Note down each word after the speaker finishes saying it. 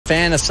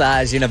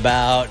fantasizing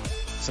about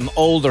some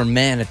older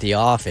men at the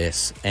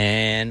office,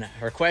 and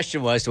her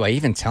question was, do I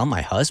even tell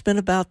my husband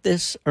about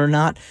this or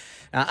not?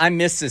 Now, I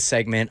missed this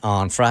segment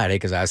on Friday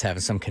because I was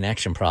having some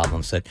connection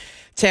problems. But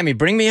Tammy,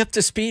 bring me up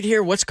to speed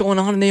here. What's going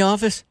on in the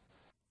office?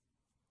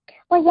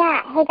 Well,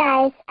 yeah. Hey,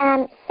 guys.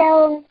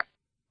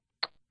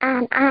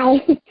 I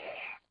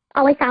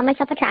always found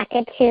myself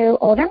attracted to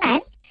older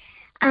men,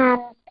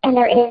 and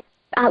there is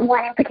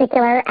one in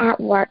particular at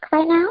work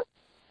right now.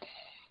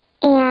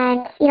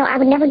 And, you know, I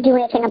would never do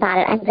anything about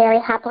it. I'm very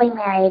happily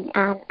married,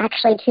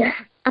 actually, to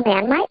a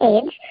man my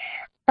age.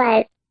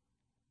 But,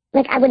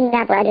 like, I would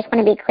never, I just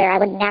want to be clear, I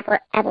would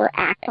never, ever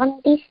act on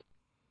these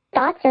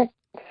thoughts or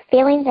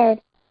feelings or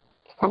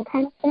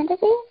sometimes fantasies.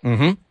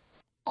 Mm-hmm.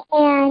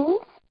 And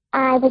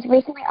I was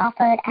recently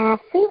offered a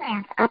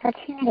freelance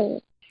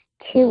opportunity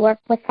to work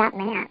with that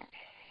man.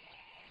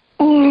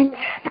 And,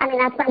 I mean,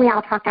 that's when we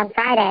all talked on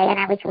Friday, and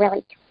I was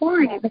really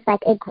torn. It was like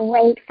a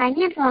great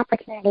financial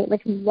opportunity. It was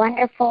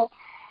wonderful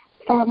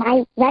for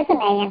my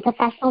resume and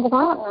professional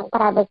development,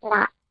 but I was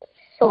not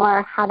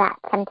sure how that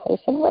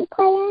temptation would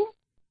play in.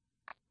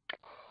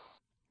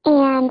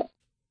 And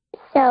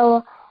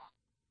so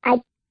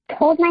I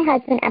told my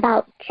husband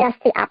about just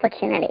the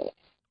opportunity.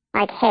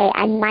 Like, hey,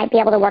 I might be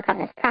able to work on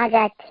this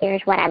project.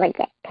 Here's what I would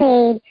get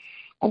paid.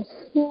 And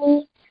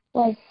he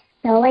was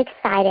so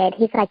excited.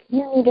 He's like,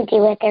 you need to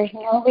do it. There's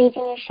no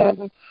reason you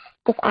shouldn't.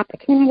 This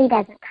opportunity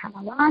doesn't come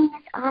along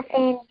this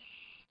often.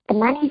 The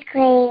money's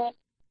great.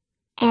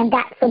 And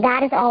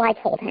that is all I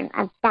told him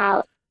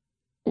about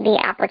the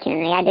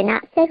opportunity. I did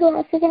not say who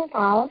else is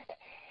involved.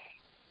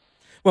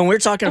 When we're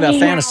talking about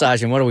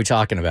fantasizing, what are we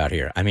talking about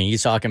here? I mean, you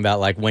talking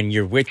about like when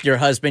you're with your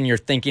husband, you're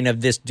thinking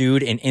of this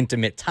dude in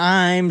intimate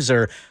times,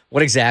 or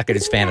what exactly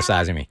does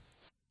fantasizing mean?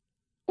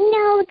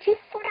 No,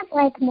 just sort of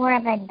like more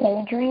of a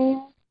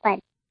daydream, but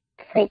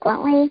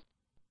frequently.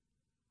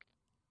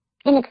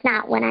 And it's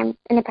not when I'm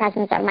in the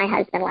presence of my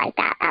husband like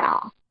that at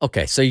all.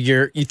 Okay, so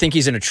you think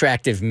he's an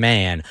attractive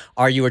man.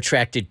 Are you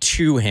attracted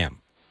to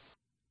him?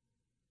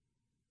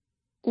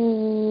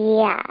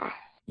 Yeah.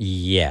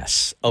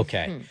 Yes.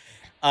 Okay.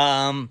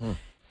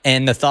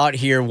 And the thought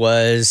here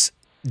was,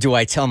 do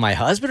I tell my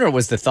husband, or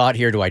was the thought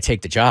here, do I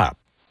take the job?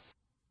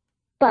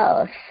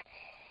 Both.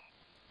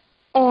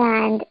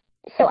 And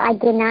so I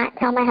did not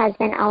tell my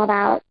husband all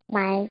about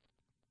my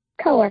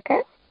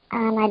coworker.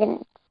 I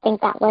didn't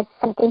think that was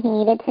something he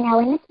needed to know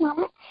in this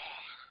moment.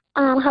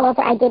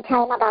 However, I did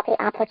tell him about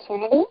the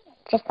opportunity,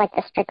 just like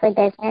the strictly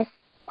business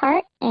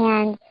part.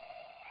 And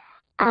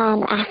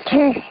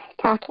after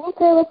talking it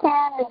through with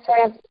him and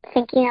sort of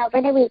thinking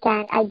over the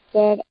weekend, I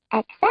did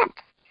accept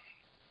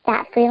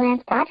that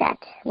freelance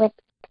project with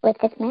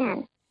this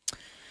man.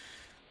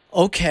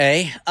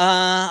 Okay.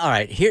 All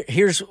right.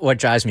 Here's what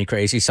drives me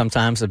crazy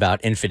sometimes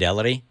about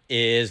infidelity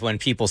is when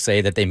people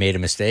say that they made a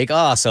mistake.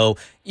 So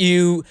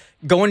you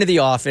go into the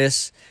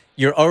office,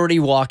 you're already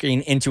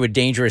walking into a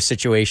dangerous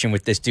situation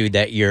with this dude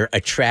that you're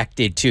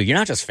attracted to. You're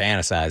not just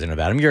fantasizing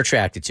about him, you're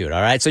attracted to it,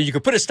 all right? So you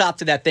could put a stop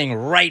to that thing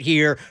right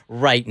here,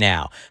 right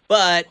now,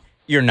 but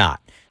you're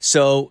not.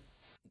 So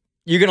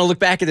you're going to look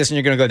back at this and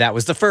you're going to go, that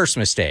was the first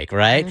mistake,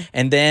 right? Mm-hmm.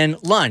 And then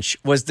lunch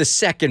was the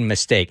second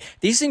mistake.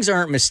 These things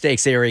aren't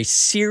mistakes. They are a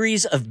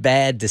series of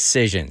bad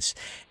decisions.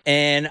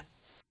 And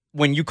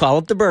when you call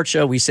up the Bert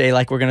Show, we say,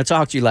 like, we're going to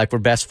talk to you like we're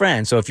best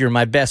friends. So if you're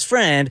my best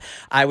friend,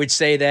 I would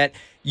say that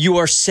you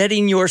are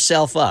setting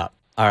yourself up,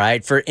 all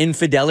right, for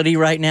infidelity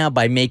right now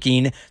by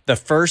making the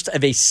first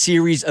of a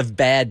series of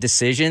bad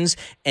decisions.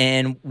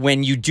 And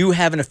when you do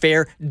have an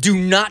affair, do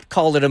not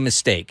call it a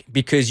mistake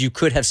because you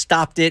could have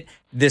stopped it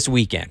this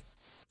weekend.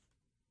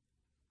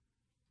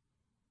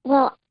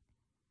 Well,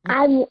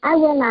 I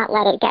will not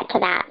let it get to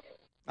that.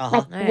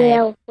 Like,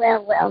 right.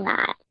 will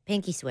not.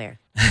 Pinky swear.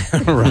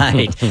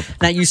 Right.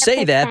 Now you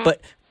say that,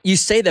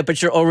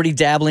 but you're already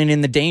dabbling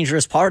in the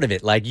dangerous part of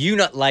it. Like,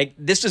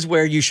 this is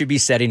where you should be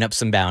setting up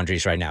some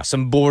boundaries right now,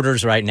 some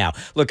borders right now.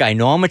 Look, I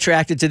know I'm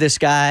attracted to this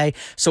guy,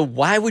 so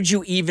why would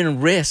you even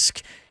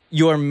risk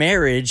your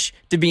marriage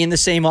to be in the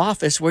same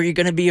office where you're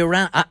going to be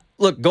around?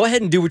 Look, go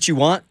ahead and do what you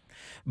want,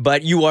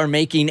 but you are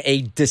making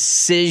a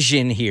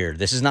decision here.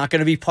 This is not going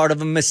to be part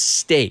of a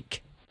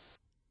mistake.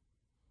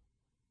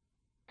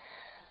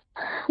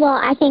 Well,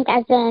 I think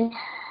I've been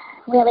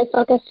really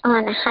focused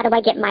on how do I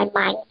get my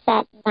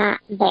mindset not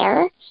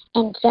there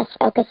and just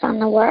focus on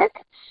the work.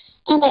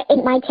 And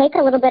it might take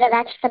a little bit of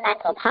extra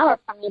mental power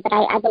from me, but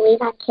I believe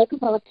I'm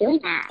capable of doing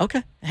that.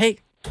 Okay. Hey,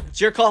 it's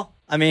your call.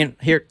 I mean,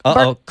 here.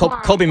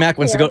 Kobe Mack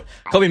wants to go.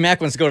 Kobe Mack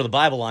wants to go to the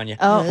Bible on you.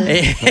 Oh.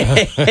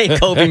 Hey,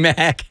 Kobe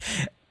Mack.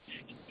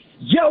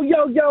 Yo,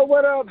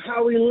 what up?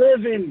 How we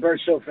living, Bert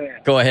Show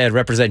fan? Go ahead,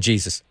 represent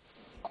Jesus.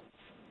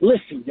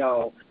 Listen,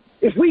 yo,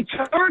 if we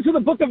turn to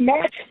the book of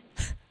Mark,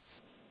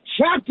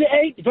 chapter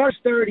 8, verse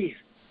 30,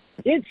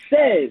 it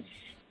says,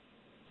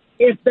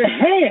 if the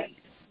hand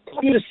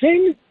tells you to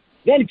sin,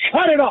 then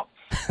cut it off.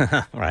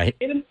 Right.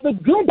 And the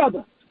good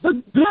brother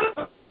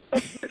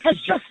has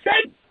just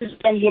said this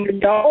young woman,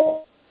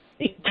 yo,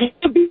 it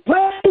can't be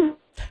played.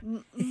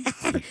 You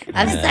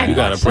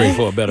got to pray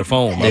for a better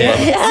phone. My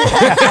brother.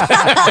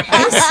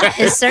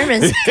 His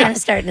sermon's kind of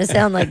starting to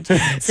sound like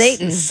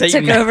Satan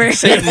took over.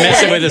 Satan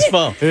messing with his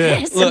phone.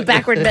 Some Look,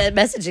 backward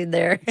messaging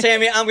there.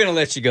 Tammy, I'm going to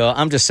let you go.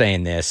 I'm just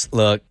saying this.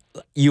 Look,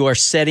 you are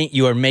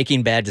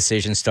making bad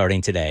decisions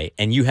starting today,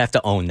 and you have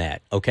to own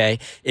that, okay?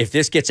 If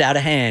this gets out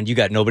of hand, you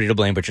got nobody to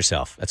blame but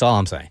yourself. That's all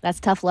I'm saying. That's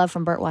tough love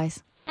from Bert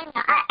Weiss.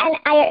 And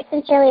I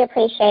sincerely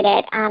appreciate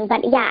it.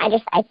 But yeah,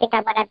 I think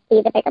I want to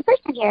be the bigger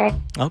person here.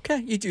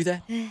 Okay, you do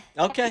that.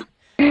 Okay.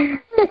 All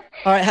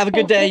right, have a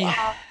good day.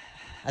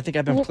 I think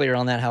I've been clear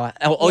on that.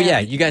 Yeah,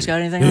 you guys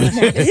got anything on this?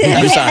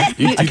 I'm sorry.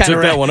 You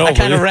took that one over. I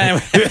kind of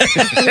ran.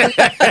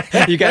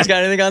 You guys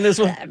got anything on this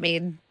one? I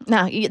mean,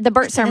 No, the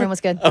Bert sermon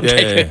was good.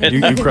 Okay, yeah.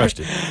 You crushed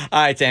it.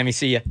 All right, Tammy,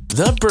 see ya.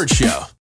 The Bert Show.